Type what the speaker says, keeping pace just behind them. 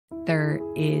There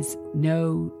is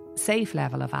no safe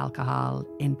level of alcohol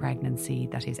in pregnancy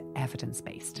that is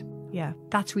evidence-based. Yeah.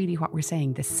 That's really what we're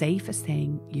saying. The safest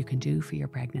thing you can do for your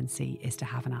pregnancy is to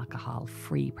have an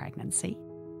alcohol-free pregnancy.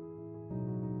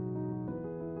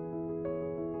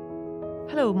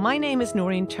 Hello, my name is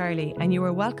Noreen Turley and you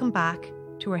are welcome back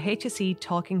to our HSE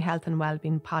Talking Health and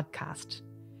Wellbeing podcast.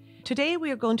 Today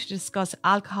we are going to discuss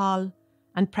alcohol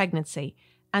and pregnancy,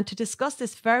 and to discuss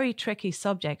this very tricky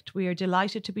subject we are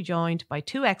delighted to be joined by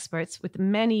two experts with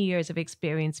many years of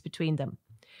experience between them.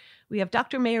 We have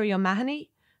Dr. Mary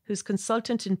O'Mahony, who's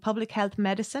consultant in public health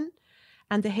medicine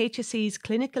and the HSE's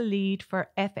clinical lead for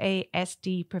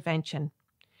FASD prevention.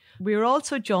 We are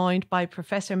also joined by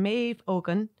Professor Maeve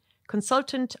Eogan,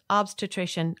 consultant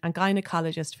obstetrician and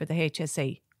gynaecologist for the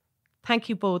HSE. Thank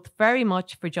you both very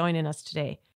much for joining us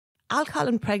today. Alcohol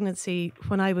and pregnancy,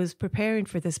 when I was preparing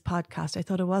for this podcast, I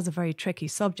thought it was a very tricky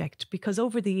subject because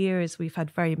over the years we've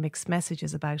had very mixed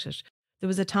messages about it. There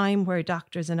was a time where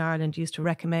doctors in Ireland used to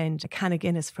recommend a can of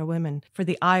Guinness for women for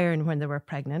the iron when they were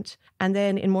pregnant. And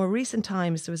then in more recent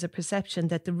times, there was a perception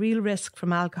that the real risk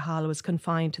from alcohol was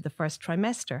confined to the first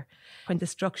trimester, when the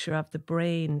structure of the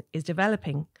brain is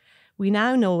developing. We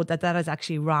now know that that is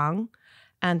actually wrong,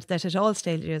 and that at all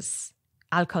stages,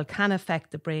 alcohol can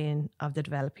affect the brain of the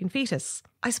developing fetus.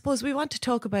 I suppose we want to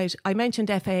talk about, I mentioned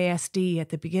FASD at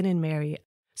the beginning, Mary.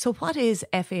 So what is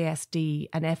FASD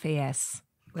and FAS?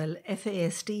 Well,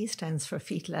 FASD stands for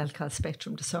fetal alcohol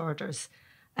spectrum disorders,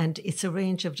 and it's a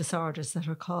range of disorders that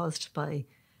are caused by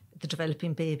the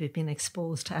developing baby being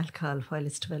exposed to alcohol while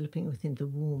it's developing within the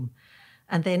womb.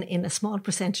 And then in a small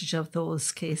percentage of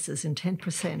those cases, in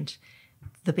 10%,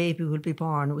 the baby will be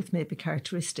born with maybe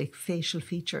characteristic facial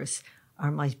features, or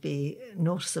might be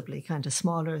noticeably kind of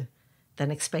smaller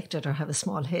than expected or have a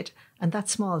small head. And that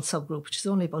small subgroup, which is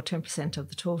only about 10% of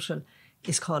the total,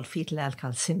 is called fetal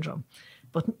alcohol syndrome.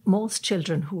 But most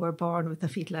children who are born with a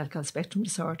fetal alcohol spectrum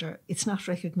disorder, it's not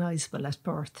recognisable at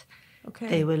birth. Okay.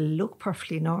 They will look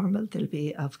perfectly normal. They'll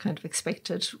be of kind of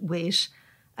expected weight.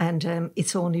 And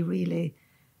it's only really,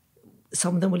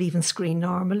 some of them will even screen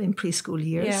normal in preschool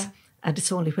years. Yeah. And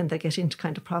it's only when they get into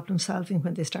kind of problem solving,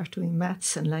 when they start doing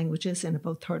maths and languages in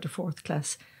about third or fourth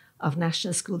class of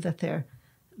national school, that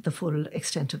the full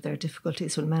extent of their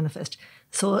difficulties will manifest.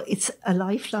 So it's a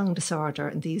lifelong disorder,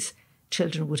 and these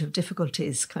children would have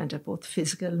difficulties, kind of both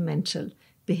physical, mental,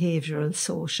 behavioural,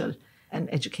 social and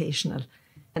educational,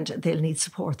 and they'll need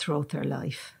support throughout their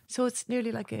life. So it's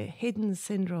nearly like a hidden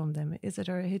syndrome then, is it?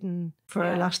 Or a hidden... For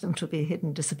a lot of them to be a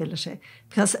hidden disability,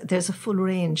 because there's a full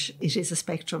range. It is a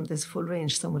spectrum, there's a full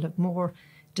range. Some will have more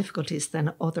difficulties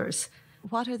than others.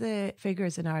 What are the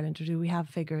figures in Ireland? Or do we have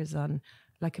figures on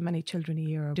like how many children a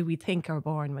year do we think are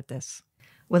born with this?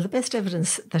 Well, the best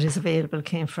evidence that is available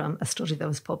came from a study that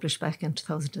was published back in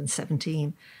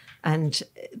 2017. And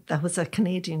that was a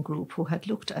Canadian group who had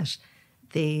looked at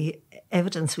the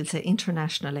evidence, we'll say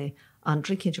internationally, on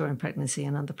drinking during pregnancy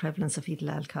and on the prevalence of fetal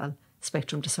alcohol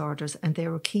spectrum disorders. And they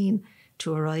were keen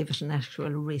to arrive at an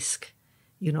actual risk.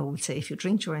 You know, we'll say if you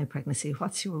drink during pregnancy,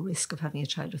 what's your risk of having a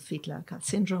child with fetal alcohol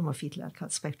syndrome or fetal alcohol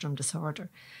spectrum disorder?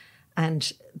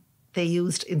 And they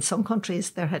used, in some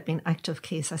countries, there had been active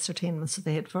case ascertainment, so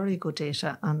they had very good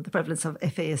data on the prevalence of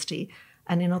FASD.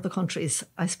 And in other countries,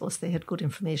 I suppose they had good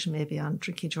information maybe on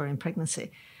drinking during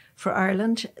pregnancy. For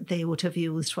Ireland, they would have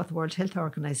used what the World Health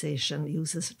Organization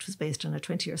uses. It was based on a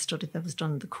 20-year study that was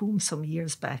done in the Coombe some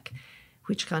years back,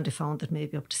 which kind of found that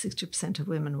maybe up to 60% of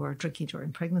women were drinking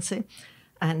during pregnancy.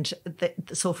 And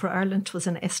so for Ireland, it was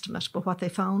an estimate. But what they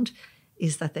found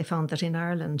is that in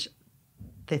Ireland,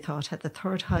 they thought had the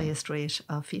third highest rate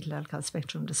of fetal alcohol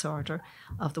spectrum disorder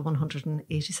of the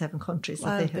 187 countries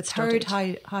that they had studied.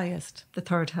 Highest. The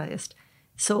third highest.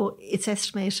 So it's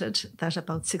estimated that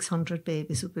about 600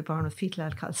 babies would be born with fetal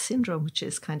alcohol syndrome, which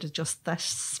is kind of just that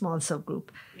small subgroup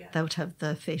that would have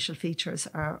the facial features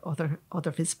or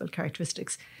other visible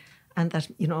characteristics. And that,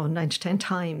 9 to 10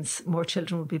 times more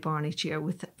children would be born each year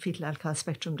with fetal alcohol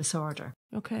spectrum disorder.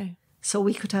 Okay. So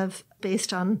we could have,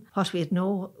 based on what we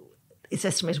know, it's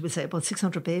estimated, we say, about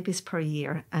 600 babies per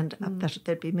year, and that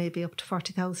there'd be maybe up to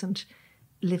 40,000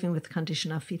 living with the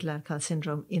condition of fetal alcohol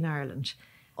syndrome in Ireland.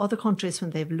 Other countries,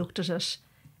 when they've looked at it,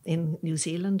 in New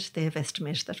Zealand, they have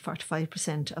estimated that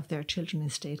 45% of their children in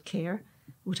state care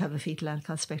would have a fetal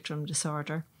alcohol spectrum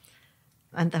disorder.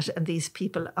 And these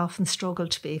people often struggle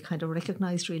to be kind of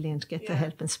recognised really and to get the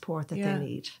help and support that they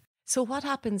need. So what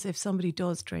happens if somebody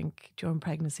does drink during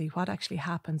pregnancy? What actually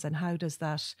happens and how does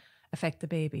that affect the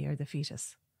baby or the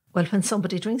fetus? Well, when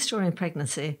somebody drinks during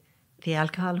pregnancy, the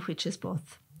alcohol, which is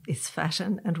both, it's fat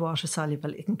and water soluble,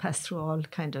 it can pass through all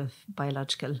kind of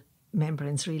biological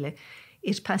membranes really.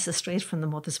 It passes straight from the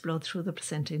mother's blood through the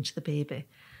placenta into the baby.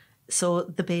 So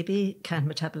the baby can't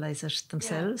metabolize it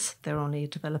themselves. They're only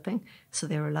developing. So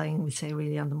they're relying, we say,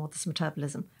 really on the mother's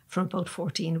metabolism. From about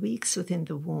 14 weeks within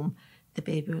the womb, the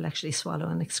baby will actually swallow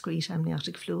and excrete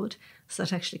amniotic fluid. So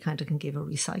that actually kind of can give a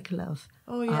recycle of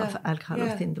alcohol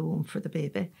within the womb for the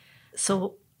baby.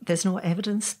 So there's no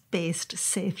evidence-based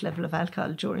safe level of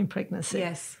alcohol during pregnancy.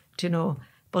 Yes. Do you know?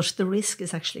 But the risk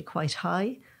is actually quite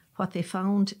high. What they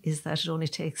found is that it only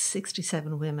takes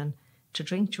 67 women to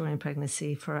drink during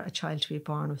pregnancy for a child to be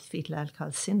born with fetal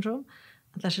alcohol syndrome,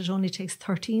 and that it only takes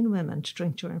 13 women to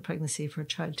drink during pregnancy for a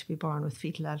child to be born with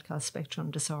fetal alcohol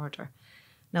spectrum disorder.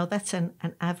 Now, that's an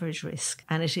average risk,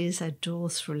 and it is a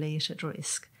dose-related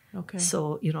risk. Okay.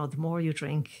 So, the more you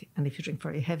drink, and if you drink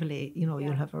very heavily,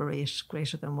 you'll have a rate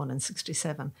greater than 1 in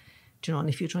 67. And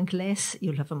if you drink less,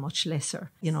 you'll have a much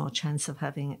lesser, chance of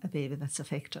having a baby that's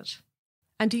affected.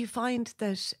 And do you find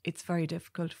that it's very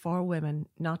difficult for women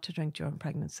not to drink during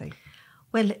pregnancy?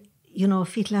 Well,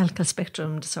 fetal alcohol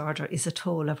spectrum disorder is a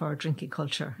toll of our drinking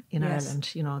culture in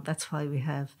Ireland. That's why we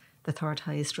have the third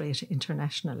highest rate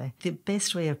internationally. The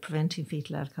best way of preventing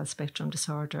fetal alcohol spectrum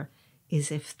disorder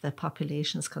is if the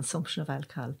population's consumption of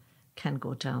alcohol can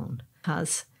go down.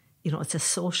 Because, it's a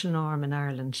social norm in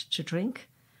Ireland to drink,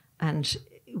 and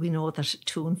we know that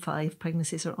 2 in 5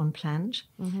 pregnancies are unplanned.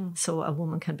 Mm-hmm. So a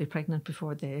woman can be pregnant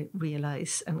before they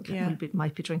realise, and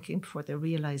might be drinking before they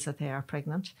realise that they are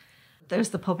pregnant. There's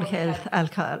the Public Health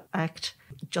Alcohol Act.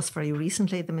 Just very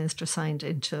recently, the Minister signed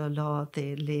into law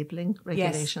the labelling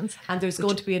regulations. Yes. And there's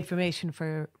going to be information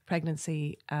for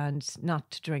pregnancy and not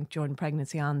to drink during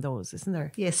pregnancy on those, isn't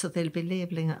there? Yes, so they'll be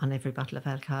labelling on every bottle of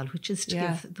alcohol, which is to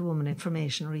give the woman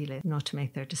information, really, not to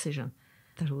make their decision.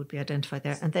 That would be identified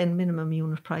there. And then minimum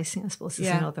unit pricing, I suppose, is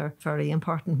another very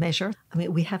important measure. I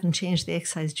mean, we haven't changed the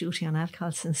excise duty on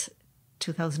alcohol since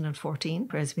 2014,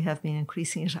 whereas we have been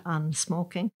increasing it on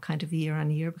smoking kind of year on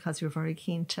year because we're very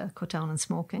keen to cut down on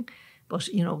smoking. But,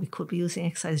 we could be using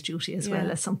excise duty as well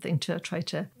as something to try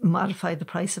to modify the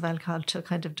price of alcohol to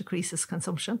kind of decrease its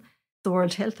consumption. The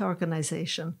World Health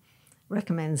Organization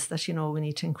recommends that, we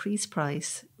need to increase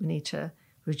price, we need to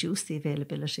reduce the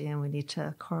availability, and we need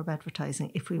to curb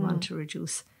advertising if we want to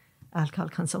reduce alcohol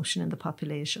consumption in the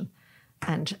population.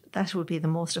 And that would be the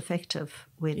most effective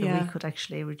way that we could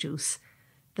actually reduce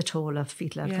the toll of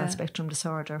fetal alcohol spectrum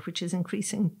disorder, which is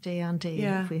increasing day on day.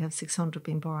 If we have 600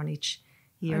 being born each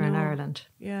year in Ireland.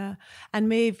 Yeah. And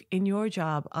Maeve, in your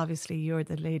job, obviously you're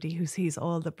the lady who sees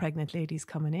all the pregnant ladies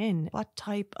coming in. What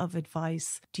type of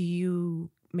advice do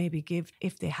you maybe give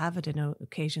if they have it on an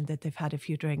occasion that they've had a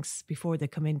few drinks before they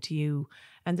come into you,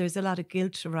 and there's a lot of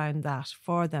guilt around that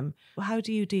for them? How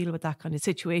do you deal with that kind of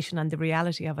situation and the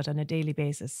reality of it on a daily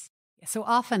basis? So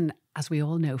often, as we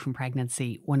all know from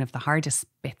pregnancy, one of the hardest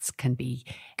bits can be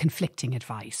conflicting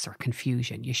advice or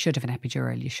confusion. You should have an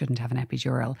epidural, you shouldn't have an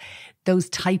epidural. Those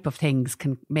type of things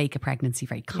can make a pregnancy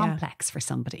very complex for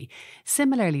somebody.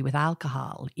 Similarly with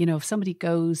alcohol, if somebody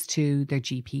goes to their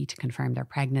GP to confirm their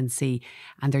pregnancy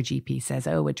and their GP says,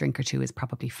 a drink or two is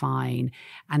probably fine.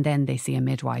 And then they see a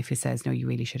midwife who says, no, you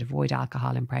really should avoid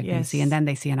alcohol in pregnancy. Yes. And then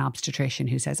they see an obstetrician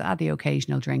who says, the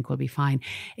occasional drink will be fine.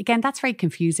 Again, that's very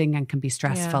confusing and can be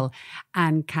stressful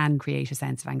and can create a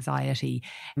sense of anxiety.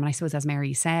 And I suppose, as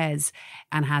Mary says,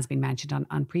 and has been mentioned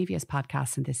on previous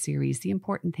podcasts in this series, the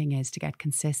important thing is to get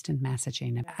consistent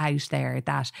messaging out there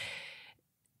that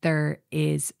there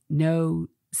is no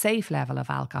safe level of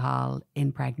alcohol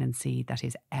in pregnancy that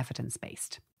is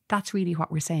evidence-based. That's really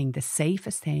what we're saying. The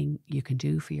safest thing you can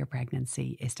do for your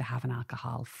pregnancy is to have an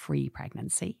alcohol-free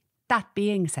pregnancy. That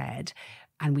being said,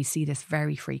 and we see this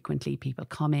very frequently, people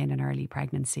come in early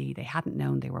pregnancy, they hadn't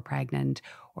known they were pregnant,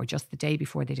 or just the day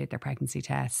before they did their pregnancy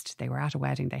test, they were at a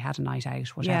wedding, they had a night out,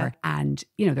 whatever. And,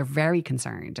 they're very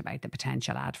concerned about the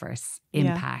potential adverse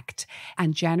impact.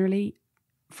 And generally,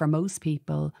 for most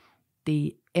people,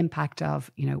 the impact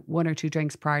of, 1 or 2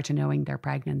 drinks prior to knowing their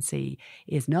pregnancy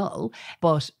is null.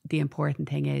 But the important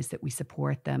thing is that we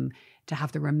support them to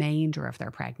have the remainder of their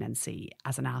pregnancy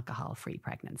as an alcohol-free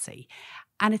pregnancy.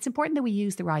 And it's important that we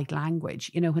use the right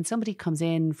language. When somebody comes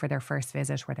in for their first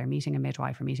visit where they're meeting a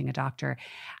midwife or meeting a doctor,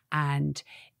 and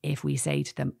if we say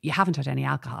to them, you haven't had any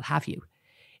alcohol, have you?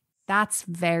 That's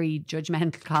very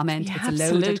judgmental comment. It's a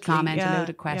loaded comment, a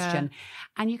loaded question.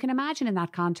 And you can imagine in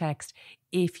that context,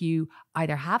 if you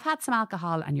either have had some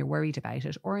alcohol and you're worried about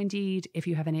it, or indeed if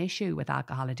you have an issue with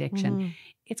alcohol addiction,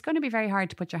 it's going to be very hard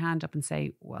to put your hand up and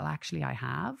say, well, actually I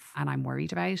have, and I'm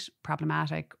worried about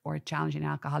problematic or challenging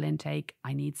alcohol intake.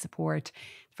 I need support.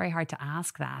 It's very hard to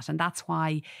ask that. And that's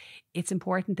why it's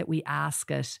important that we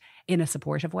ask it in a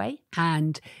supportive way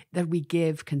and that we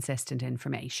give consistent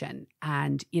information.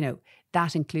 And,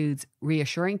 that includes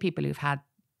reassuring people who've had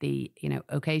the,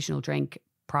 occasional drink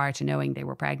prior to knowing they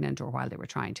were pregnant or while they were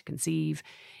trying to conceive,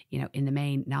 in the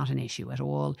main, not an issue at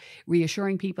all.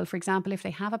 Reassuring people, for example, if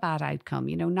they have a bad outcome,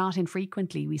 not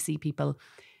infrequently we see people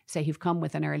say who've come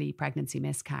with an early pregnancy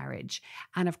miscarriage.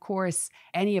 And of course,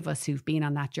 any of us who've been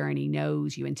on that journey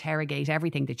knows you interrogate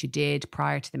everything that you did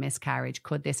prior to the miscarriage.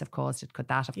 Could this have caused it? Could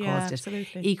that have caused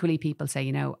absolutely. it? Equally, people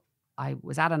say, I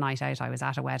was at a night out, I was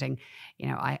at a wedding,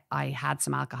 I had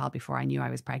some alcohol before I knew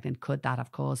I was pregnant. Could that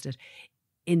have caused it?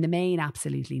 In the main,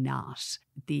 absolutely not.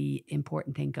 The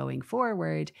important thing going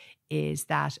forward is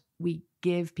that we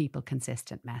give people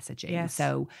consistent messaging. Yes.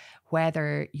 So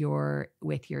whether you're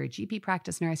with your GP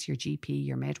practice nurse, your GP,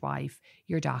 your midwife,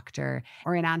 your doctor,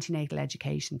 or in antenatal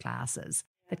education classes,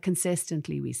 that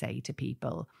consistently we say to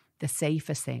people, the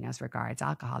safest thing as regards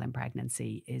alcohol in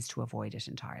pregnancy is to avoid it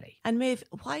entirely. And Maeve,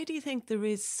 why do you think there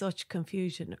is such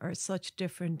confusion or such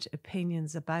different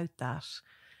opinions about that,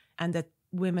 and that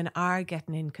women are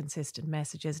getting inconsistent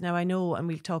messages? Now, I know, and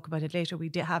we'll talk about it later, we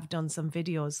have done some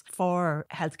videos for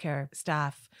healthcare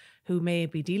staff who may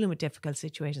be dealing with difficult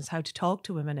situations, how to talk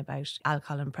to women about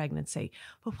alcohol and pregnancy.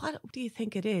 But what do you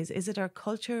think it is? Is it our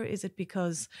culture? Is it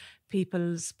because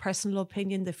people's personal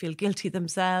opinion, they feel guilty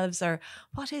themselves? Or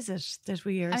what is it that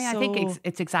we are I think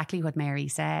it's exactly what Mary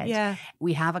said. Yeah.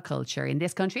 We have a culture in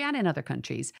this country and in other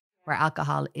countries where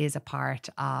alcohol is a part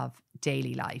of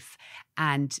daily life.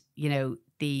 And,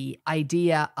 the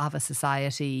idea of a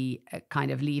society kind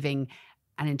of leaving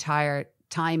an entire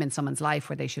time in someone's life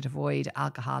where they should avoid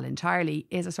alcohol entirely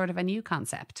is a sort of a new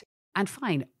concept. And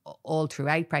fine, all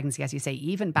throughout pregnancy, as you say,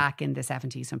 even back in the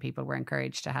 70s when people were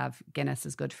encouraged to have Guinness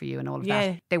is good for you and all of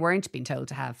that, they weren't being told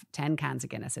to have 10 cans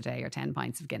of Guinness a day or 10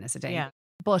 pints of Guinness a day. Yeah.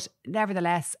 But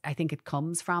nevertheless, I think it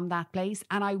comes from that place.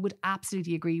 And I would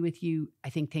absolutely agree with you. I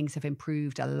think things have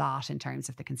improved a lot in terms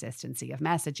of the consistency of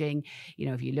messaging.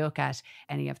 If you look at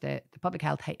any of the public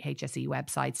health HSE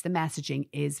websites, the messaging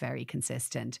is very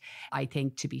consistent. I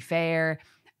think, to be fair,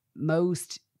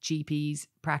 most GPs,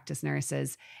 practice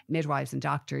nurses, midwives and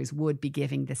doctors would be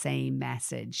giving the same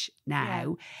message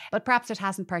now. Yeah. But perhaps it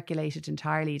hasn't percolated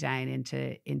entirely down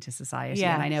into society.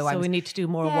 Yeah, and I know we need to do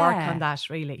more work on that,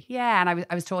 really. Yeah, and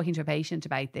I was talking to a patient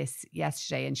about this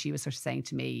yesterday, and she was sort of saying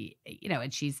to me,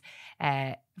 and she's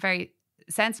very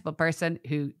sensible person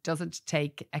who doesn't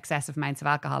take excessive amounts of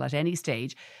alcohol at any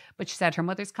stage. But she said her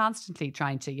mother's constantly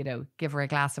trying to, give her a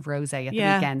glass of rosé at the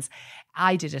weekends.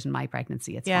 I did it in my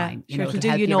pregnancy. It's fine. Sure, it'll do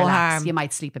help you no relax. harm. You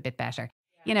might sleep a bit better.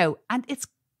 And it's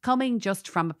coming just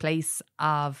from a place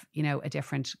of, a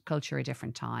different culture, a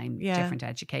different time, different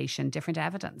education, different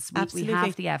evidence. We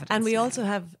have the evidence. And we also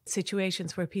have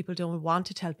situations where people don't want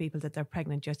to tell people that they're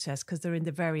pregnant just because they're in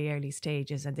the very early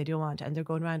stages and they don't want, and they're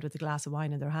going around with a glass of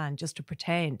wine in their hand just to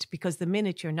pretend, because the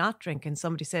minute you're not drinking,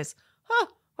 somebody says,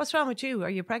 what's wrong with you? Are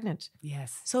you pregnant?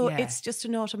 Yes. So it's just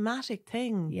an automatic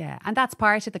thing. Yeah. And that's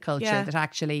part of the culture that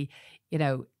actually,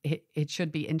 it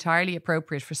should be entirely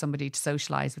appropriate for somebody to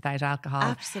socialise without alcohol.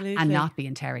 Absolutely. And not be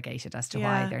interrogated as to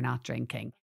why they're not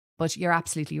drinking. But you're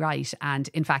absolutely right. And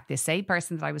in fact, this same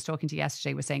person that I was talking to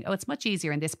yesterday was saying, it's much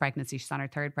easier in this pregnancy. She's on her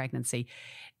third pregnancy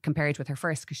compared with her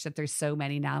first, because she said there's so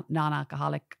many now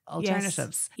non-alcoholic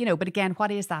alternatives. Yes. But again,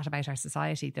 what is that about our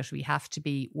society, that we have to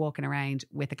be walking around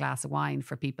with a glass of wine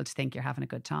for people to think you're having a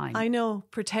good time? I know,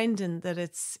 pretending that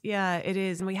it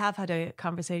is. And we have had a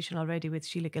conversation already with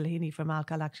Sheila Gilheeney from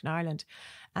Alcohol Action Ireland.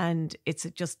 And it's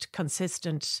just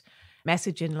consistent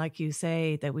messaging, like you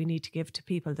say, that we need to give to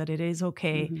people that it is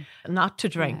okay not to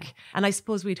drink. Yeah. And I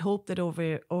suppose we'd hope that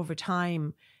over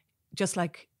time, just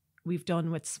like we've done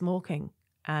with smoking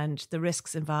and the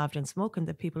risks involved in smoking,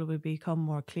 that people will become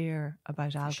more clear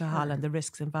about alcohol and the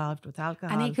risks involved with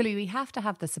alcohol. And equally, we have to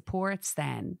have the supports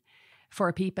then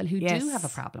for people who do have a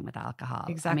problem with alcohol.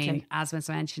 Exactly. I mean, as was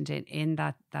mentioned in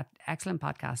that excellent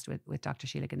podcast with Dr.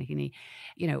 Sheila Gilheeney,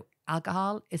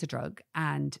 alcohol is a drug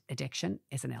and addiction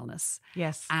is an illness.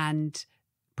 Yes. And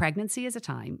pregnancy is a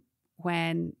time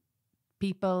when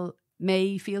people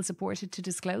may feel supported to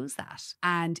disclose that.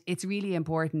 And it's really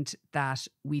important that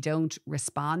we don't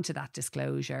respond to that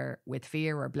disclosure with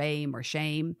fear or blame or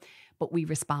shame, but we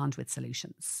respond with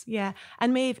solutions. Yeah.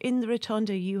 And Maeve, in the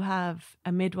Rotunda, you have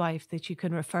a midwife that you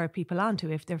can refer people on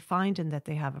to if they're finding that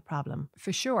they have a problem.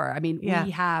 For sure. I mean, we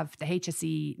have the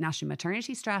HSE National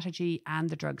Maternity Strategy,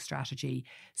 and the drug strategy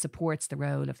supports the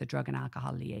role of the drug and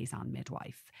alcohol liaison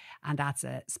midwife. And that's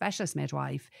a specialist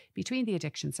midwife between the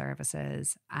addiction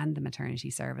services and the maternity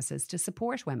services to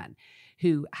support women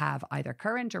who have either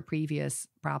current or previous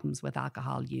problems with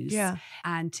alcohol use,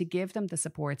 and to give them the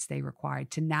supports they require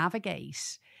to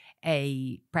navigate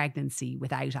a pregnancy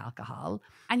without alcohol.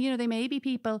 And, they may be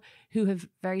people who have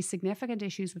very significant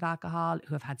issues with alcohol,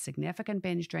 who have had significant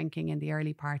binge drinking in the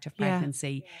early part of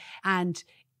pregnancy. And,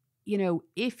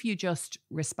 if you just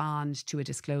respond to a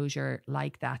disclosure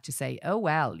like that to say, oh,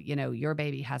 well, your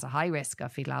baby has a high risk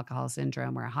of fetal alcohol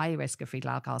syndrome or a high risk of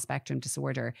fetal alcohol spectrum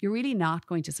disorder, you're really not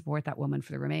going to support that woman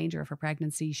for the remainder of her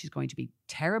pregnancy. She's going to be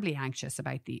terribly anxious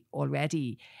about the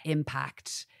already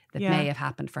impact that may have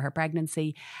happened for her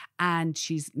pregnancy. And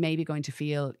she's maybe going to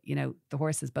feel, the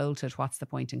horse is bolted. What's the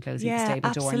point in closing the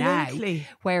stable door now?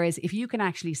 Whereas if you can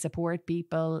actually support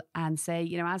people and say,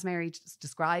 as Mary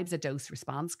describes, a dose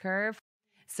response curve.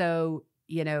 So,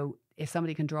 if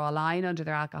somebody can draw a line under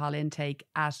their alcohol intake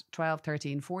at 12,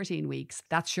 13, 14 weeks,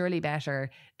 that's surely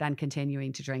better than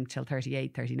continuing to drink till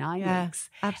 38, 39 weeks.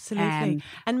 Absolutely.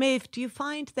 And Maeve, do you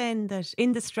find then that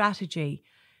in the strategy,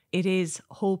 it is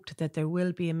hoped that there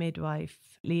will be a midwife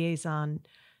liaison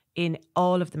in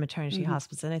all of the maternity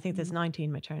hospitals? And I think there's 19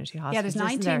 maternity hospitals. Yeah, there's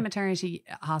 19 maternity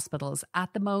hospitals.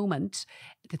 At the moment,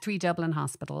 the 3 Dublin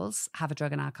hospitals have a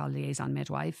drug and alcohol liaison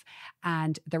midwife,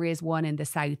 and there is one in the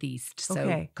southeast,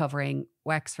 so covering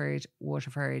Wexford,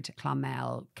 Waterford,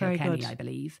 Clonmel, Kilkenny, I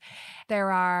believe.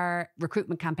 There are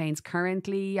recruitment campaigns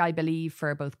currently, I believe,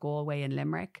 for both Galway and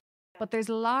Limerick. But there's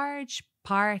large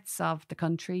parts of the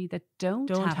country that don't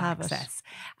have access.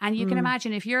 And you can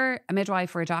imagine if you're a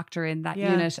midwife or a doctor in that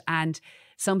unit and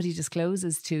somebody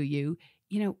discloses to you,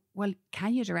 well,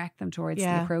 can you direct them towards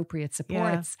the appropriate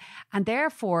supports? And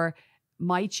therefore,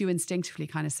 might you instinctively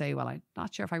kind of say, well, I'm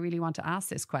not sure if I really want to ask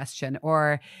this question,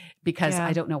 or because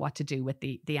I don't know what to do with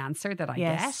the answer that I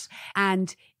get.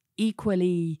 And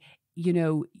equally,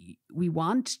 we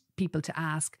want people to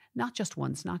ask, not just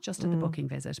once, not just at the booking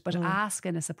visit, but ask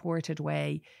in a supported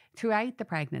way throughout the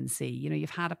pregnancy. You've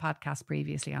had a podcast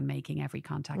previously on making every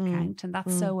contact count, and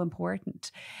that's so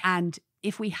important. And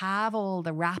if we have all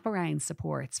the wraparound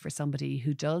supports for somebody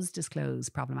who does disclose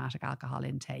problematic alcohol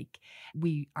intake,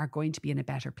 we are going to be in a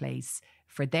better place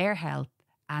for their health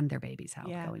and their baby's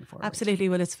health going forward. Absolutely.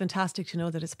 Well, it's fantastic to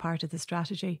know that it's part of the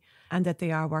strategy and that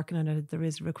they are working on it. There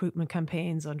is recruitment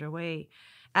campaigns underway.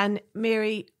 And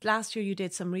Mary, last year you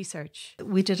did some research.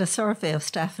 We did a survey of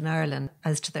staff in Ireland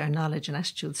as to their knowledge and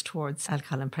attitudes towards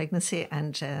alcohol and pregnancy,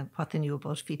 and what they knew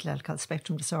about fetal alcohol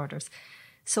spectrum disorders.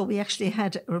 So we actually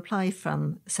had a reply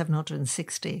from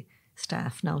 760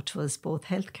 staff. Now it was both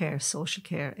healthcare, social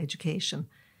care, education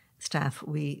staff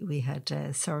we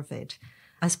had surveyed.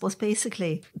 I suppose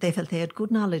basically they felt they had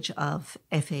good knowledge of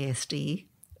FASD,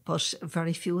 but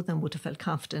very few of them would have felt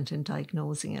confident in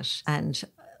diagnosing it. And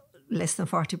less than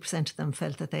 40% of them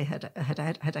felt that they had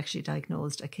actually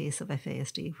diagnosed a case of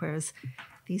FASD, whereas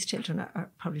these children are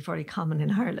probably very common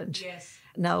in Ireland. Yes.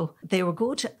 Now, they were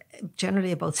good,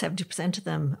 generally about 70% of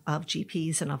them, of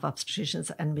GPs and of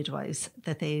obstetricians and midwives,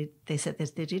 that they said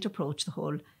that they did approach the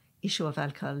whole issue of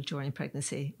alcohol during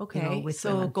pregnancy. Okay, with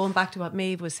so women. Going back to what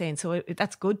Maeve was saying, so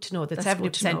that's good to know that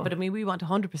 70%, but I mean, we want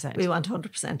 100%. We want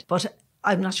 100%. But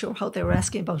I'm not sure how they were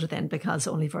asking about it then, because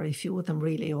only very few of them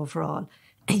really overall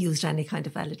used any kind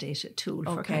of validated tool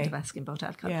for kind of asking about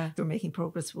alcohol. Yeah. We're making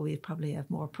progress, but we probably have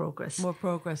more progress. More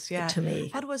progress, yeah. To me.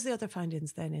 What was the other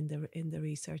findings then in the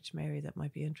research, Mary, that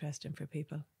might be interesting for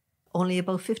people? Only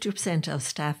about 50% of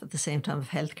staff at the same time, of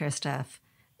healthcare staff,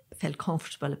 felt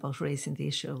comfortable about raising the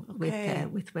issue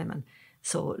with women.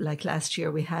 So like last year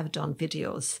we have done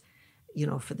videos,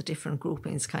 for the different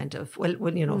groupings kind of, for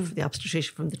the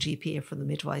obstetrician, from the GP or from the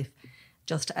midwife,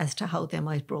 just as to how they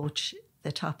might broach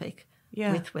the topic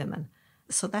with women.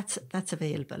 So that's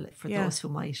available for those who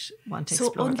might want to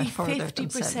explore that further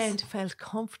themselves. So only 50% felt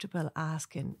comfortable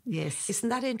asking. Yes. Isn't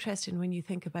that interesting when you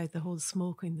think about the whole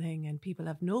smoking thing, and people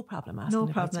have no problem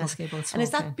asking about smoking? And is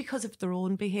that because of their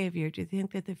own behaviour? Do you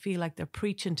think that they feel like they're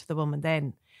preaching to the woman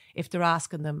then if they're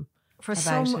asking them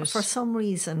about it? For some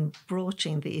reason,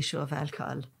 broaching the issue of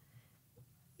alcohol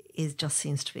just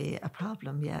seems to be a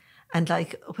problem, And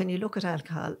like when you look at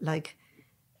alcohol, like,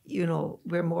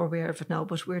 we're more aware of it now,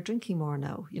 but we're drinking more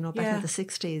now. Back in the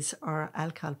 60s, our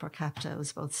alcohol per capita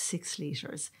was about 6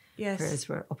 litres. Yes. Whereas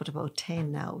we're up at about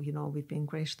 10 now. We've been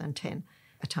greater than 10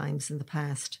 at times in the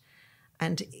past.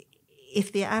 And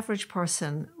if the average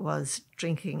person was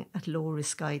drinking at low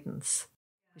risk guidance,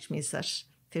 which means that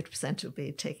 50% would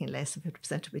be taking less and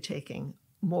 50% would be taking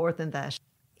more than that.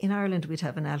 In Ireland, we'd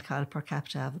have an alcohol per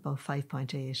capita of about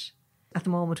 5.8. At the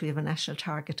moment, we have a national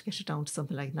target to get it down to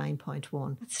something like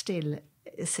 9.1. That's still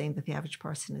saying that the average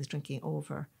person is drinking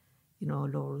over,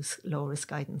 low risk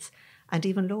guidance. And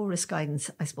even low risk guidance,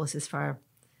 I suppose, is for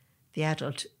the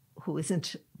adult who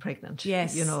isn't pregnant.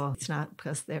 Yes. It's not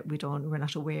because we're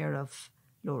not aware of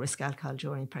low risk alcohol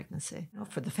during pregnancy,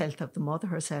 for the health of the mother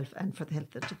herself and for the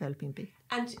health of the developing baby.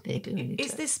 And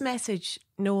is this message,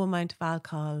 no amount of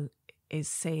alcohol is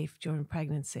safe during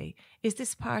pregnancy, is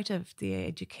this part of the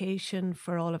education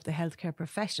for all of the healthcare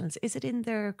professionals? Is it in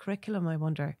their curriculum, I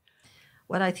wonder?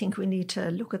 Well, I think we need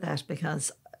to look at that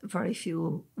because very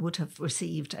few would have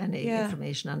received any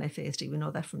information on FASD. We know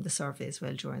that from the survey as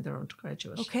well during their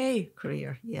undergraduate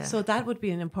career. Yeah. So that would be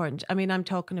an important, I'm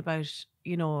talking about,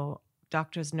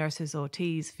 doctors, nurses,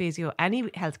 OTs, physio, any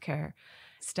healthcare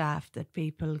staff that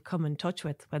people come in touch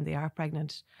with when they are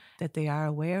pregnant, that they are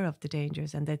aware of the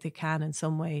dangers and that they can in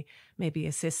some way maybe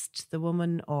assist the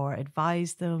woman or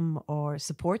advise them or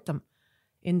support them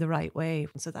in the right way.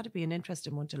 So that'd be an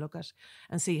interesting one to look at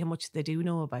and see how much they do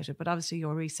know about it. But obviously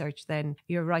your research then,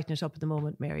 you're writing it up at the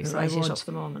moment, Mary. So writing it up at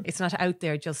the moment. It's not out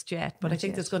there just yet, but I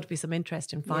think there's going to be some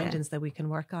interesting findings that we can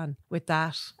work on with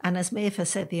that. And as Maeve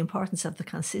has said, the importance of the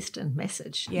consistent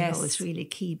message is really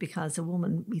key, because a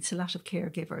woman meets a lot of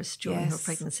caregivers during her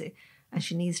pregnancy and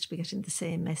she needs to be getting the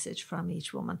same message from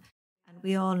each woman. And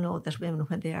we all know that women,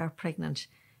 when they are pregnant,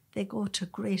 they go to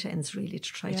great ends really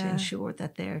to try to ensure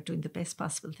that they're doing the best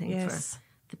possible thing for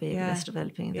the baby that's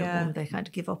developing in their womb. They kind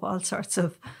of give up all sorts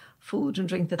of food and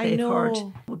drink that they've heard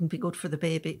wouldn't be good for the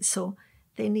baby. So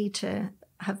they need to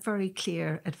have very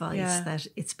clear advice that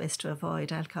it's best to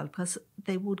avoid alcohol, because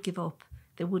they would give up,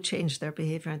 they would change their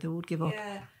behaviour and they would give up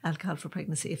alcohol for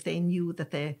pregnancy if they knew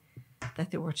that they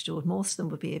were to do it. Most of them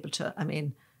would be able to.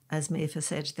 As Maeve has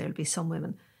said, there'll be some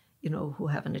women who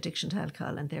have an addiction to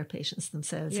alcohol and they're patients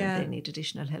themselves and they need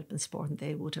additional help and support and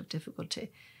they would have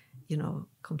difficulty,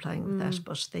 complying with that.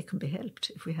 But they can be helped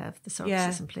if we have the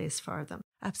services in place for them.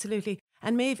 Absolutely.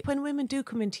 And Maeve, when women do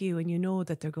come into you and you know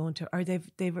that they're going to, or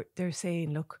they're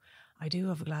saying, look, I do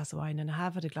have a glass of wine and I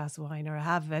have had a glass of wine, or I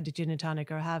have had a gin and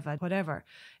tonic, or I have had whatever.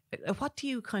 What do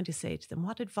you kind of say to them?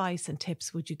 What advice and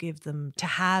tips would you give them to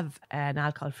have an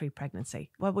alcohol-free pregnancy?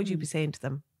 What would you be saying to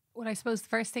them? Well, I suppose the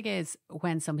first thing is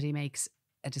when somebody makes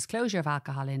a disclosure of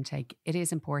alcohol intake, it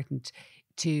is important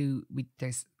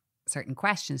there's certain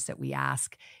questions that we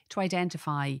ask to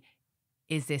identify,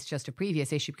 is this just a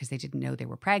previous issue because they didn't know they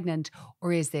were pregnant,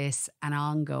 or is this an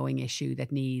ongoing issue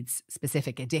that needs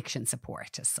specific addiction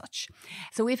support as such?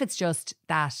 So if it's just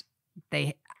that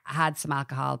they had some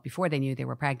alcohol before they knew they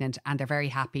were pregnant and they're very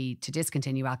happy to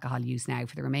discontinue alcohol use now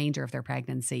for the remainder of their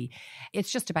pregnancy, it's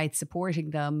just about supporting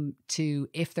them to,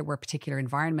 if there were particular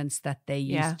environments that they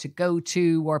used to go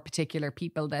to or particular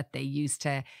people that they used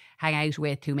to hang out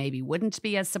with who maybe wouldn't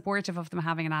be as supportive of them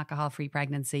having an alcohol-free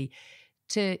pregnancy,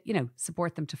 to,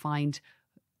 support them to find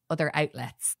other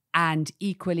outlets. And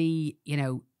equally,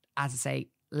 as I say,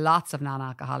 lots of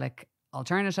non-alcoholic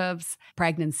alternatives.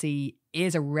 Pregnancy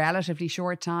is a relatively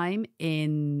short time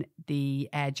in the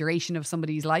duration of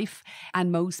somebody's life,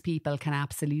 and most people can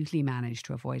absolutely manage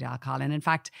to avoid alcohol. And in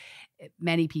fact,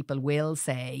 many people will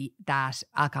say that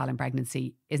alcohol in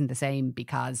pregnancy isn't the same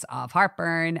because of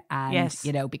heartburn and,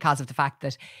 because of the fact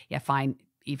that, fine,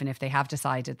 even if they have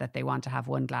decided that they want to have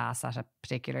one glass at a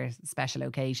particular special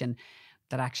occasion,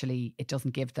 that actually it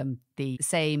doesn't give them the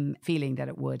same feeling that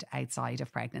it would outside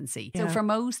of pregnancy. So for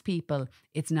most people,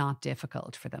 it's not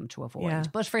difficult for them to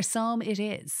avoid. But for some, it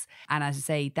is. And as I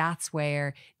say, that's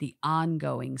where the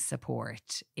ongoing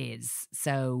support is.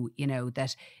 So,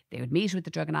 that they would meet with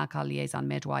the drug and alcohol liaison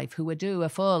midwife who would do a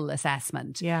full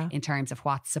assessment in terms of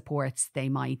what supports they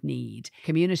might need.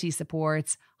 Community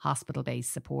supports,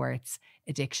 hospital-based supports,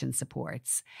 addiction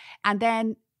supports. And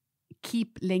then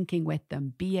keep linking with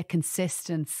them. Be a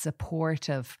consistent,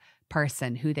 supportive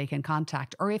person who they can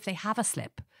contact, or if they have a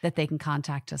slip, that they can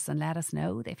contact us and let us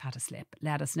know they've had a slip.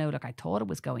 Let us know, look, I thought it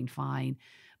was going fine,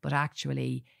 but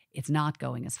actually it's not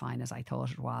going as fine as I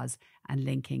thought it was, and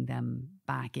linking them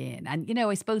back in. And,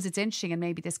 I suppose it's interesting, and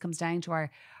maybe this comes down to our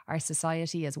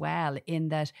society as well, in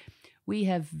that we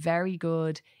have very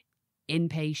good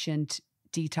inpatient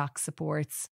detox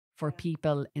supports for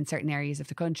people in certain areas of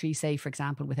the country, say, for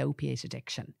example, with opiate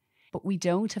addiction. But we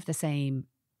don't have the same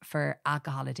for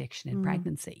alcohol addiction in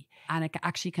pregnancy. And it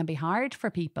actually can be hard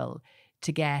for people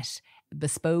to get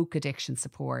bespoke addiction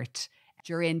support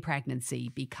during pregnancy,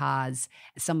 because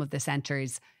some of the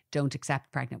centres don't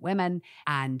accept pregnant women.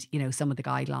 And, you know, some of the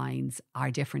guidelines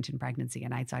are different in pregnancy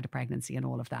and outside of pregnancy and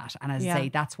all of that. And as I say,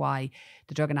 that's why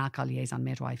the drug and alcohol liaison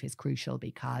midwife is crucial,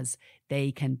 because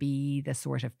they can be the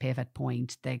sort of pivot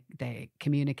point, the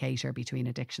communicator between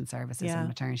addiction services and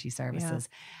maternity services,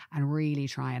 and really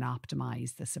try and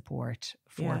optimize the support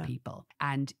for people.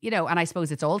 And, you know, and I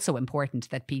suppose it's also important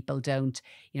that people don't,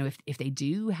 you know, if they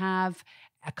do have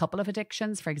a couple of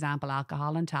addictions, for example,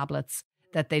 alcohol and tablets,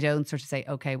 that they don't sort of say,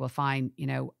 okay, well, fine, you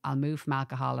know, I'll move from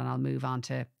alcohol and I'll move on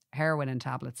to heroin and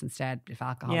tablets instead if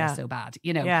alcohol is so bad,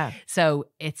 you know. So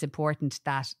it's important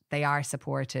that they are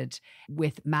supported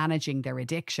with managing their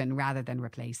addiction rather than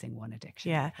replacing one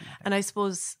addiction. And I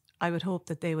suppose I would hope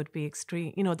that they would be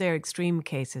extreme, you know, they're extreme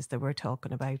cases that we're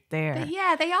talking about there.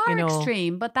 They are, you know,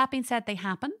 extreme, but that being said, they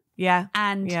happen.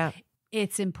 And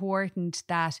it's important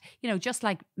that, you know, just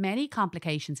like many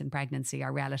complications in pregnancy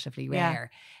are relatively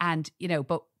rare, and, you know,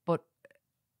 but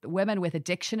women with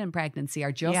addiction in pregnancy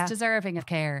are just deserving of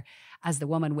care as the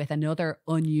woman with another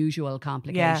unusual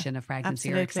complication of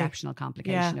pregnancy or exceptional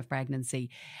complication of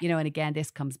pregnancy. You know, and again, this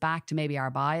comes back to maybe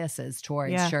our biases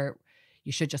towards, sure,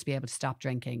 you should just be able to stop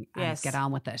drinking and get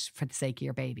on with it for the sake of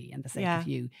your baby and the sake of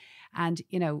you. And,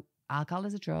 you know, alcohol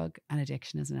is a drug and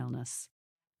addiction is an illness.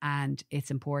 And it's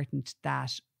important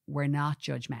that we're not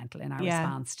judgmental in our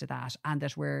response to that, and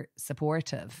that we're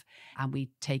supportive and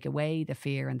we take away the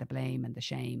fear and the blame and the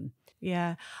shame.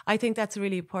 Yeah, I think that's a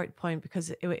really important point,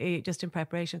 because just in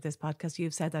preparation of this podcast,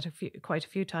 you've said that quite a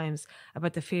few times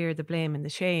about the fear, the blame and the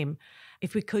shame.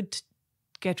 If we could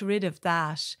get rid of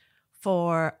that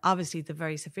for obviously the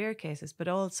very severe cases, but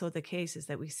also the cases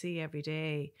that we see every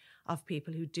day of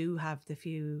people who do have the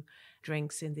few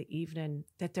drinks in the evening,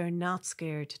 that they're not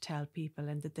scared to tell people,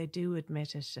 and that they do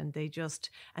admit it, and they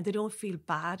don't feel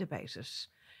bad about it,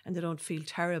 and they don't feel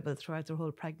terrible throughout their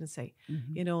whole pregnancy.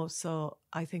 You know, so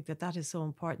I think that is so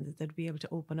important, that they'd be able to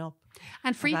open up.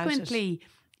 And frequently,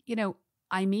 you know,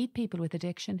 I meet people with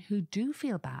addiction who do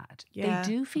feel bad. They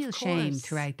do feel shame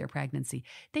throughout their pregnancy.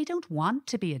 They don't want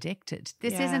to be addicted.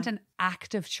 This isn't an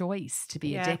active choice to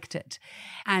be addicted.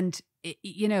 And,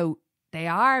 you know, they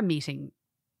are meeting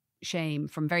shame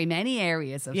from very many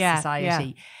areas of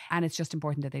society. And it's just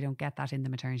important that they don't get that in the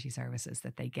maternity services,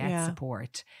 that they get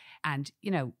support. And,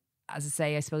 you know, as I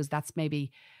say, I suppose that's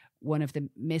maybe one of the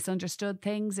misunderstood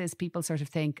things, is people sort of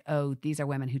think, oh, these are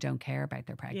women who don't care about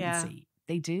their pregnancy.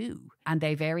 They do. And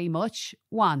they very much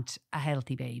want a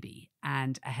healthy baby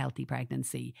and a healthy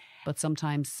pregnancy. But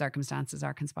sometimes circumstances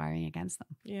are conspiring against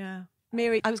them. Yeah.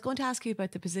 Mary, I was going to ask you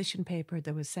about the position paper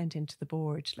that was sent into the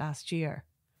board last year.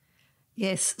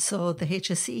 Yes, so the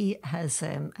HSE has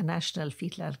a National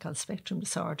Fetal Alcohol Spectrum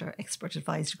Disorder Expert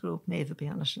Advisory Group. Maeve will be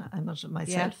on it, I'm on it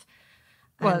myself.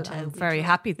 Well, I'm very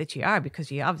happy that you are,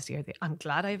 because you obviously are. I'm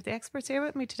glad I have the experts here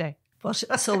with me today. But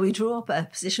so we drew up a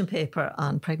position paper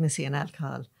on pregnancy and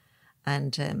alcohol,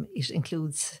 and it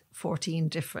includes 14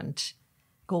 different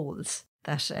goals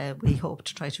that we hope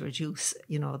to try to reduce,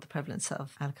 you know, the prevalence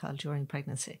of alcohol during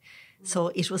pregnancy. So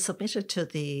it was submitted to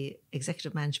the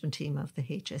executive management team of the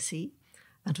HSE,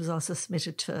 and was also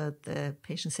submitted to the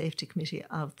Patient Safety Committee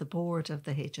of the board of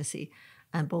the HSE,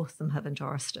 and both of them have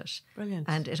endorsed it. Brilliant.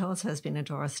 And it also has been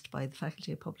endorsed by the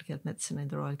Faculty of Public Health Medicine in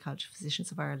the Royal College of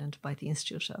Physicians of Ireland, by the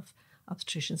Institute of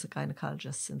Obstetricians and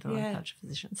Gynaecologists in the Royal College of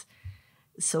Physicians.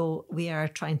 So we are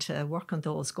trying to work on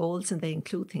those goals, and they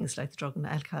include things like the drug and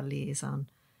alcohol liaison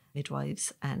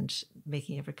midwives, and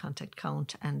making every contact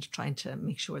count, and trying to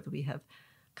make sure that we have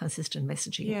consistent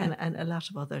messaging, and a lot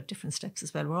of other different steps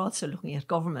as well. We're also looking at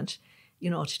government, you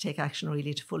know, to take action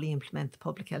really to fully implement the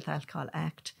Public Health Alcohol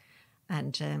Act,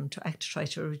 and to try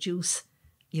to reduce,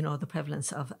 you know, the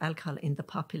prevalence of alcohol in the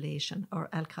population, or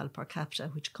alcohol per capita,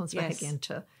 which comes back again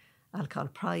to alcohol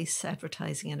price,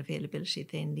 advertising and availability.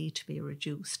 They need to be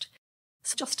reduced.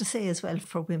 So just to say as well,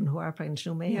 for women who are pregnant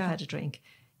who may have had a drink,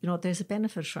 you know, there's a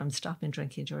benefit from stopping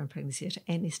drinking during pregnancy at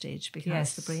any stage,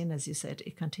 because the brain, as you said,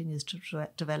 it continues to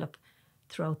develop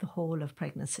throughout the whole of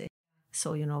pregnancy.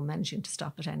 So, you know, managing to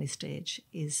stop at any stage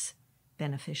is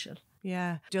beneficial.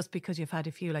 Yeah, just because you've had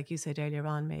a few, like you said earlier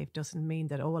on, Maeve, doesn't mean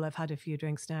that, oh, well, I've had a few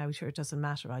drinks now, sure, it doesn't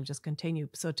matter, I'll just continue.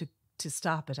 So to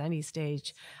stop at any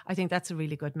stage, I think that's a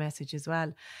really good message as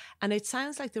well. And it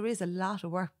sounds like there is a lot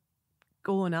of work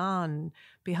going on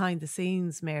behind the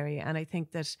scenes, Mary. And I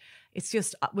think that it's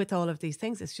just, with all of these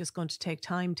things, it's just going to take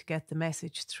time to get the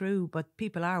message through. But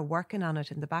people are working on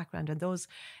it in the background. And those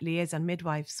liaison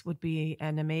midwives would be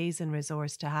an amazing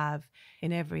resource to have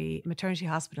in every maternity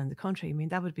hospital in the country. I mean,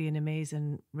 that would be an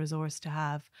amazing resource to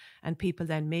have. And people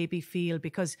then maybe feel,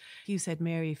 because you said,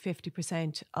 Mary,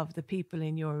 50% of the people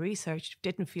in your research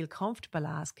didn't feel comfortable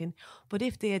asking. But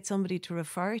if they had somebody to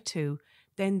refer to,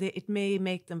 then it may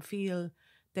make them feel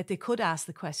that they could ask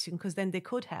the question, because then they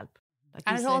could help. Like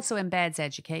and it also embeds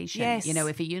education. Yes. You know,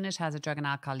 if a unit has a drug and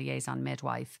alcohol liaison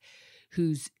midwife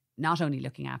who's not only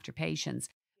looking after patients,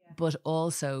 but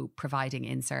also providing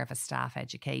in-service staff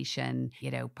education,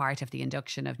 you know, part of the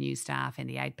induction of new staff in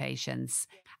the outpatients,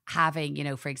 having, you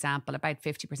know, for example, about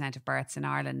 50% of births in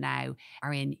Ireland now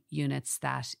are in units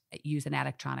that use an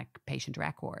electronic patient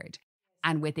record.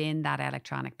 And within that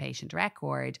electronic patient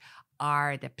record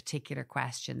are the particular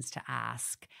questions to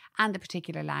ask and the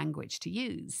particular language to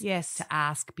use. Yes. To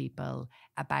ask people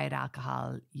about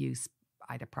alcohol use,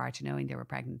 either prior to knowing they were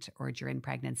pregnant or during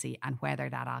pregnancy, and whether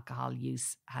that alcohol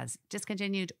use has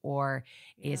discontinued or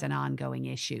is an ongoing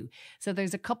issue. So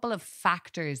there's a couple of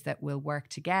factors that will work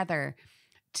together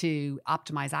to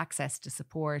optimize access to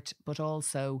support, but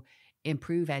also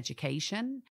improve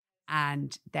education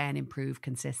and then improve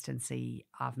consistency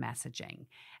of messaging.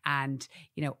 And,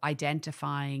 you know,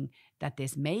 identifying that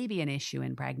this may be an issue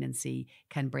in pregnancy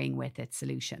can bring with it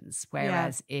solutions.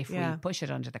 Whereas if we push it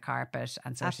under the carpet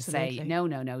and sort of say,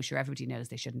 no, sure, everybody knows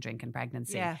they shouldn't drink in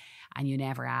pregnancy, and you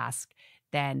never ask,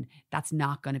 then that's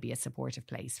not going to be a supportive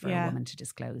place for a woman to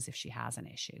disclose if she has an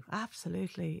issue.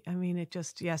 Absolutely. I mean, it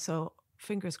just, so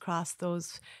fingers crossed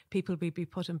those people will be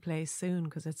put in place soon,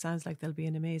 because it sounds like they'll be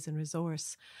an amazing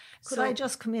resource. Could I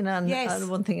just come in on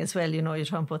one thing as well? You know, you're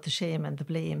talking about the shame and the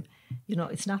blame. You know,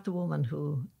 it's not the woman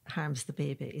who harms the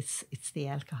baby, it's the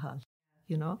alcohol,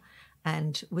 you know.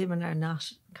 And women are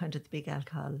not kind of the big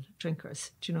alcohol drinkers,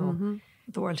 do you know. Mm-hmm.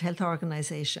 The World Health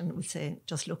Organization would say,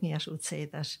 just looking at it, would say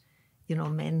that, you know,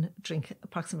 men drink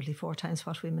approximately 4 times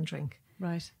what women drink.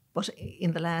 Right. But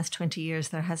in the last 20 years,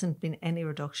 there hasn't been any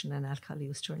reduction in alcohol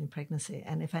use during pregnancy.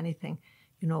 And if anything,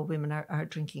 you know, women are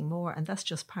drinking more. And that's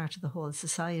just part of the whole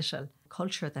societal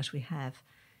culture that we have.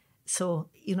 So,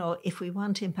 you know, if we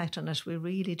want impact on it, we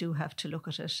really do have to look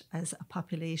at it as a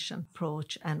population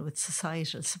approach and with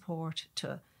societal support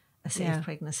to a safe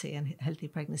pregnancy and healthy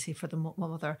pregnancy for the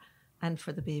mother and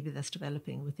for the baby that's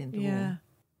developing within the womb.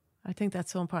 I think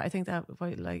that's so important. I think that,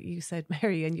 like you said,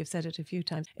 Mary, and you've said it a few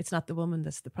times, it's not the woman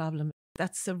that's the problem.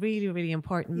 That's a really, really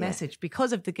important message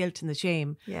because of the guilt and the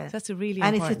shame. Yeah. So that's a really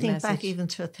important message. And if you think back even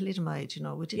to thalidomide, you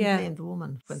know, we didn't blame the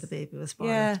woman when the baby was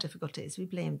born with difficulties. We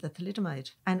blamed the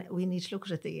thalidomide. And we need to look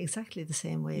at it exactly the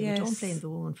same way. Yes. We don't blame the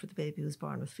woman for the baby who was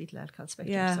born with fetal alcohol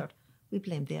spectrum disorder. We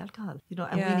blame the alcohol, you know,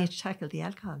 and we need to tackle the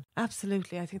alcohol.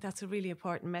 Absolutely. I think that's a really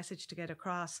important message to get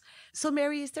across. So,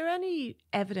 Mary, is there any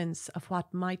evidence of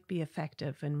what might be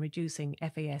effective in reducing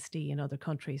FASD in other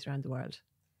countries around the world?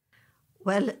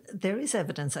 Well, there is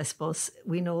evidence, I suppose.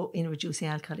 We know in reducing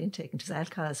alcohol intake, because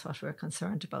alcohol is what we're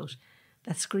concerned about,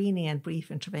 that screening and brief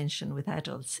intervention with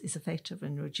adults is effective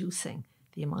in reducing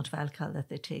the amount of alcohol that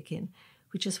they take in,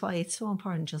 which is why it's so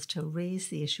important just to raise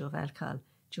the issue of alcohol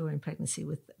during pregnancy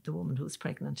with the woman who's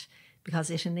pregnant, because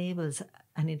it enables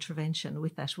an intervention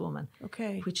with that woman,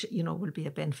 which, you know, will be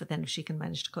a benefit then if she can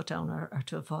manage to cut down or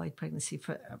to avoid pregnancy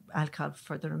for alcohol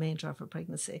for the remainder of her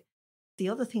pregnancy. The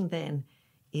other thing then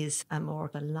is a more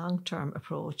of a long-term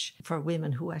approach for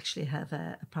women who actually have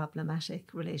a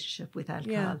problematic relationship with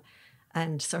alcohol. Yeah.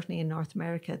 And certainly in North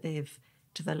America, they've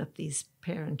developed these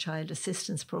parent-child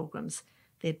assistance programs.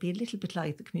 They'd be a little bit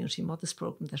like the Community Mothers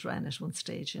program that ran at one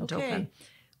stage in Dublin,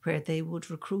 where they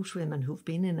would recruit women who've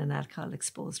been in an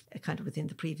alcohol-exposed kind of within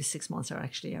the previous 6 months or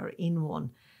actually are in one,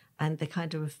 and they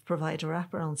kind of provide a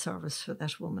wraparound service for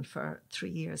that woman for 3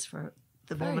 years for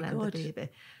the woman and the baby.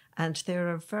 And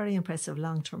there are very impressive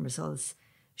long-term results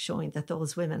showing that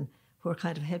those women who are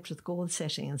kind of helped with goal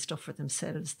setting and stuff for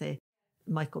themselves, they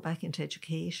might go back into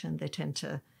education, they tend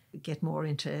to get more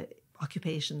into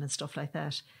occupation and stuff like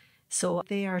that. So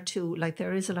they are too, like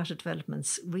there is a lot of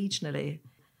developments regionally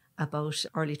about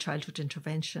early childhood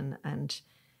intervention, and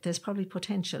there's probably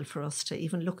potential for us to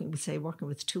even working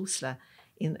with TUSLA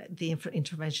in the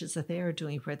interventions that they're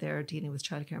doing where they're dealing with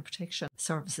childcare and protection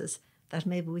services, that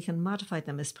maybe we can modify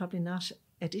them as probably not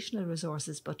additional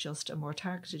resources, but just a more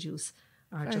targeted use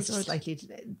or just a slightly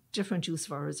different use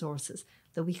of our resources,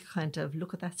 that we can kind of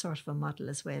look at that sort of a model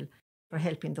as well for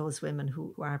helping those women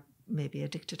who are maybe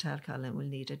addicted to alcohol and will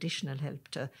need additional help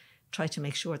to try to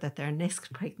make sure that their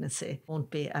next pregnancy won't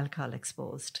be alcohol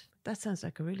exposed. That sounds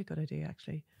like a really good idea,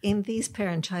 actually. In these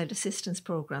parent-child assistance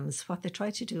programs, what they try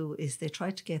to do is they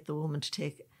try to get the woman to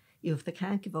take, if they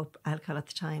can't give up alcohol at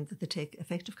the time, that they take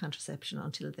effective contraception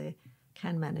until they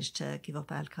can manage to give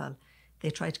up alcohol.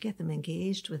 They try to get them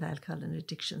engaged with alcohol and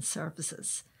addiction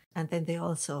services. And then they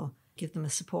also give them a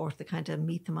support. They kind of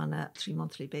meet them on a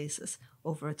 3-monthly basis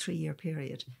over a 3-year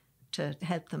period to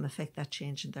help them affect that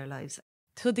change in their lives.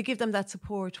 So they give them that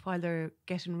support while they're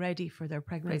getting ready for their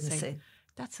pregnancy.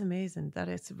 That's amazing. That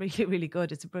is really, really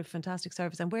good. It's a fantastic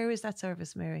service. And where is that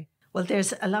service, Mary? Well,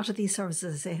 there's a lot of these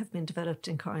services. They have been developed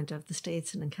in kind of the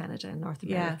States and in Canada and North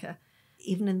America. Yeah.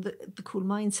 Even in the Cool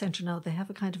Mind Centre now, they have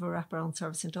a kind of a wraparound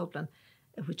service in Dublin,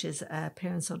 which is a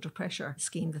Parents Under Pressure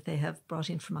scheme that they have brought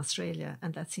in from Australia.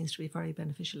 And that seems to be very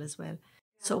beneficial as well.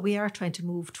 So we are trying to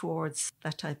move towards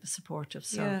that type of supportive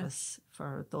service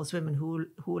for those women who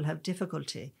will have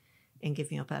difficulty in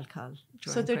giving up alcohol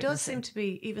during So there pregnancy. does seem to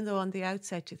be, even though on the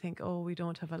outset you think, oh, we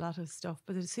don't have a lot of stuff,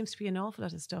 but there seems to be an awful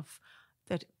lot of stuff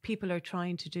that people are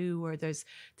trying to do, where there's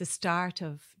the start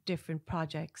of different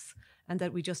projects, and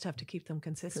that we just have to keep them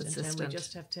consistent. And we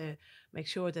just have to make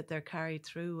sure that they're carried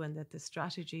through and that the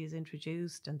strategy is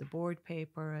introduced and the board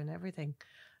paper and everything.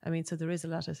 I mean, so there is a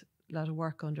lot of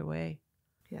work underway.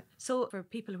 Yeah. So for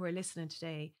people who are listening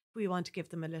today, we want to give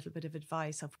them a little bit of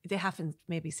advice of, they haven't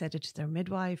maybe said it to their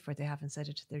midwife or they haven't said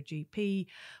it to their GP.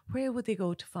 Where would they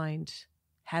go to find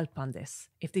help on this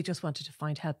if they just wanted to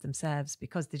find help themselves,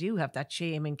 because they do have that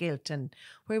shame and guilt? And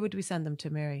where would we send them to,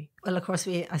 Mary? Well, of course,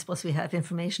 I suppose we have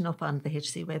information up on the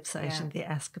HSE website and the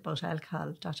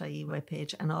askaboutalcohol.ie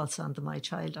webpage, and also on the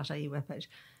mychild.ie webpage.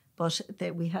 But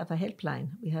we have a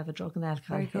helpline. We have a drug and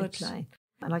alcohol helpline.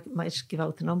 And I might give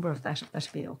out the number of that, if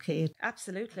that'd be okay.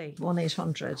 Absolutely.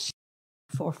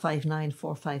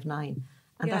 1-800-459-459.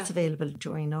 And that's available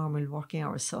during normal working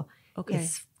hours. So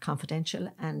it's confidential,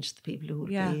 and the people who will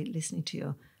be listening to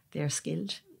you, they're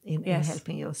skilled in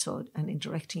helping you and in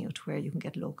directing you to where you can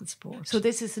get local support. So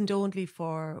this isn't only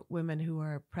for women who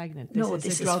are pregnant. This is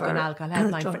is a drug and alcohol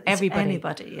helpline for everybody.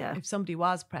 Anybody, yeah. If somebody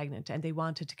was pregnant and they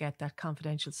wanted to get that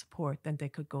confidential support, then they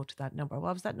could go to that number.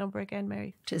 What was that number again,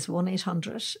 Mary? It is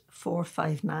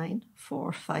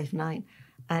 1-800-459-459.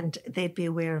 And they'd be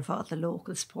aware of all the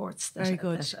local supports that a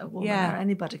woman or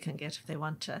anybody can get if they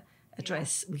want to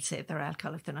address, we'll say, their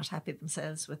alcohol, if they're not happy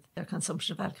themselves with their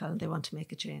consumption of alcohol and they want to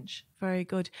make a change. Very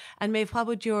good. And Maeve, what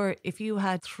would if you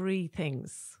had 3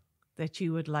 things that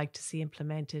you would like to see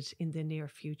implemented in the near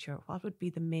future, what would be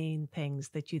the main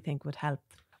things that you think would help?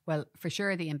 Well, for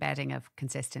sure, the embedding of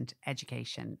consistent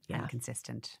education and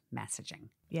consistent messaging.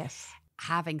 Yes.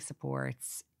 Having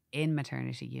supports in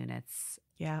maternity units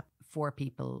for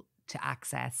people to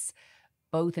access,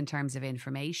 both in terms of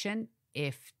information,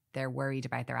 if they're worried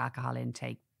about their alcohol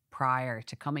intake prior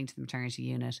to coming to the maternity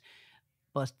unit,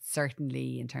 but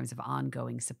certainly in terms of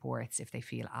ongoing supports if they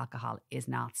feel alcohol is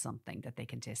not something that they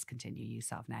can discontinue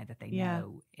use of now that they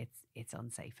know it's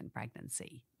unsafe in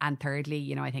pregnancy. And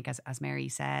thirdly, I think as Mary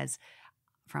says,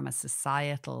 from a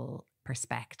societal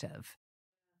perspective,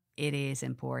 it is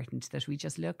important that we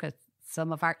just look at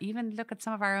some of our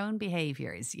own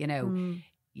behaviours. You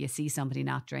see somebody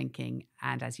not drinking,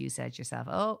 and as you said yourself,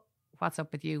 oh, what's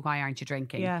up with you? Why aren't you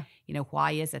drinking? Yeah.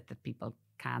 Why is it that people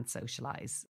can't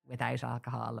socialise without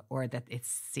alcohol, or that it's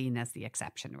seen as the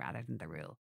exception rather than the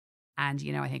rule? And,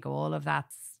 I think all of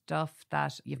that stuff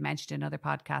that you've mentioned in other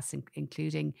podcasts,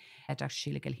 including Dr.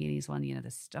 Sheila Gilheany's one,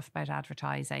 the stuff about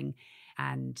advertising.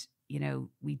 And,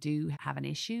 we do have an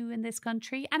issue in this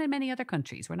country and in many other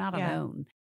countries. We're not alone.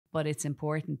 But it's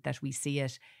important that we see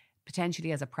it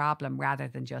potentially as a problem rather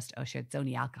than just, oh, sure, it's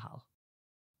only alcohol.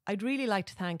 I'd really like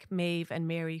to thank Maeve and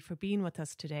Mary for being with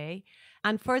us today.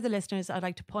 And for the listeners, I'd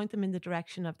like to point them in the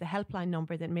direction of the helpline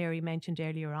number that Mary mentioned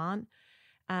earlier on.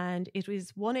 And it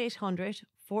was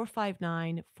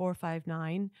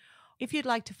 1-800-459-459. If you'd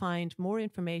like to find more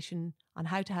information on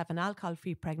how to have an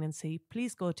alcohol-free pregnancy,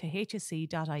 please go to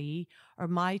hse.ie or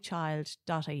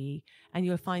mychild.ie, and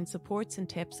you'll find supports and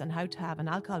tips on how to have an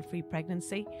alcohol-free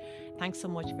pregnancy. Thanks so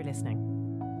much for listening.